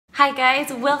Hi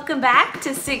guys, welcome back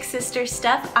to Six Sister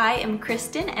Stuff. I am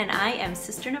Kristen and I am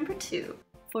sister number 2.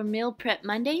 For Meal Prep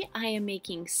Monday, I am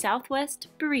making Southwest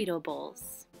Burrito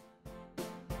Bowls.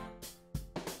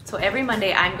 So every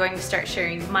Monday I'm going to start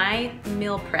sharing my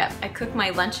meal prep. I cook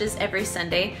my lunches every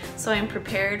Sunday, so I'm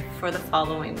prepared for the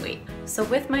following week. So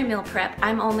with my meal prep,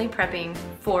 I'm only prepping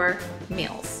 4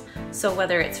 meals. So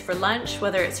whether it's for lunch,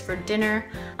 whether it's for dinner,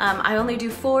 I only do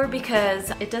 4 because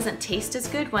it doesn't taste as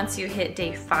good once you hit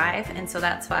day 5, and so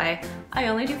that's why I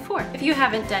only do 4. If you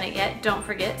haven't done it yet, don't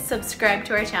forget, subscribe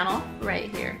to our channel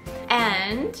right here.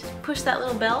 And push that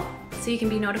little bell so you can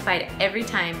be notified every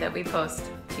time that we post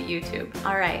to YouTube.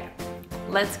 All right,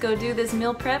 let's go do this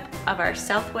meal prep of our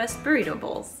Southwest Burrito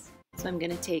Bowls. So I'm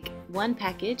gonna take 1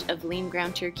 package of lean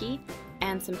ground turkey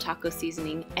and some taco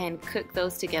seasoning and cook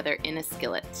those together in a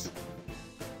skillet.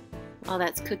 While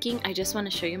that's cooking, I just want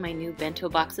to show you my new bento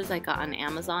boxes I got on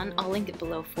Amazon. I'll link it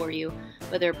below for you,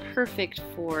 but they're perfect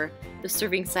for the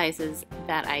serving sizes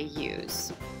that I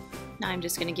use. Now I'm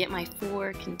just going to get my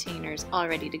 4 containers all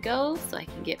ready to go so I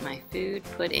can get my food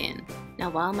put in. Now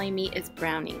while my meat is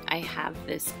browning, I have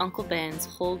this Uncle Ben's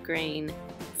whole grain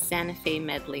Santa Fe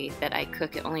medley that I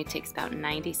cook. It only takes about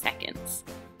 90 seconds.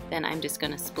 Then I'm just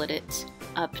going to split it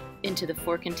up into the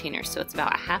 4 containers, so it's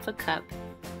about 1/2 cup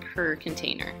per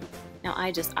container. Now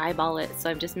I just eyeball it, so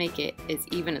I just make it as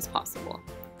even as possible.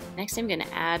 Next I'm going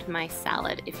to add my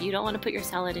salad. If you don't want to put your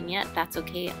salad in yet, that's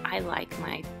okay. I like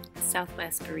my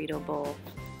Southwest Burrito Bowl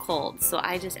cold, so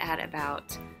I just add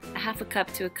about 1/2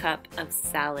 cup to 1 cup of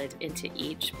salad into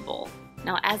each bowl.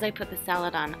 Now as I put the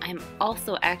salad on, I'm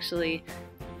also actually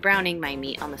browning my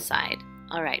meat on the side.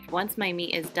 Alright, once my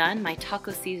meat is done, my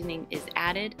taco seasoning is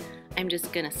added. I'm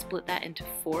just going to split that into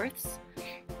 4ths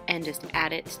and just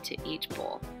add it to each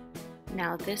bowl.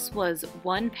 Now this was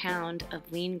 1 pound of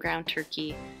lean ground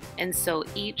turkey, and so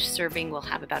each serving will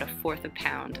have about 1/4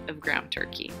 pound of ground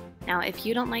turkey. Now if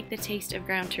you don't like the taste of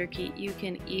ground turkey, you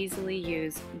can easily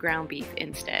use ground beef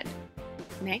instead.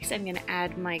 Next I'm going to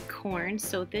add my corn.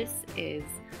 So this is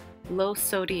low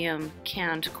sodium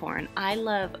canned corn. I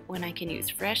love when I can use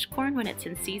fresh corn when it's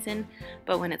in season,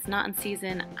 but when it's not in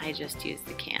season, I just use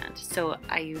the canned. So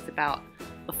I use about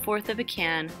 1/4 of a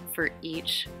can for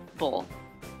each bowl.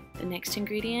 The next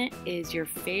ingredient is your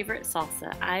favorite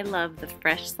salsa. I love the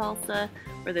fresh salsa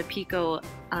or the pico.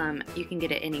 You can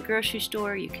get it at any grocery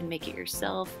store, you can make it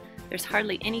yourself. There's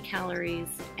hardly any calories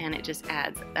and it just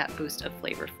adds that boost of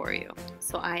flavor for you.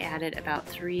 So I added about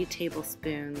 3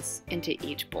 tablespoons into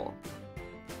each bowl.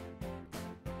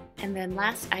 And then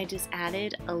last I just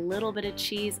added a little bit of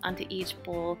cheese onto each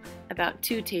bowl, about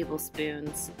 2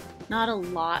 tablespoons. Not a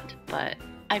lot, but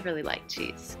I really like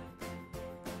cheese.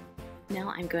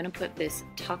 Now I'm going to put this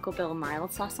Taco Bell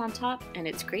mild sauce on top, and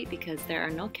it's great because there are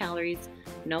no calories,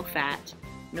 no fat,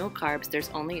 no carbs, there's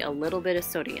only a little bit of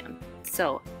sodium.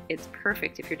 So it's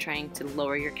perfect if you're trying to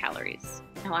lower your calories.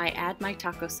 Now I add my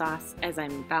taco sauce as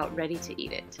I'm about ready to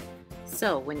eat it.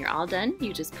 So when you're all done,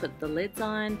 you just put the lids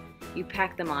on, you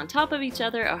pack them on top of each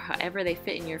other or however they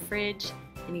fit in your fridge,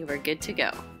 and you are good to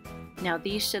go. Now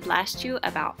these should last you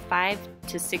about 5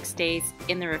 to 6 days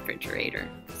in the refrigerator.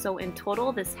 So in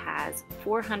total this has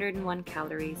 401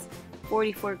 calories,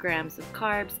 44 grams of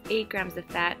carbs, 8 grams of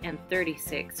fat, and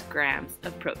 36 grams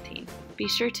of protein. Be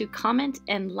sure to comment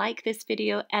and like this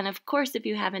video, and of course if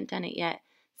you haven't done it yet,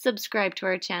 subscribe to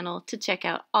our channel to check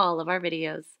out all of our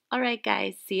videos. Alright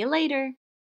guys, see you later!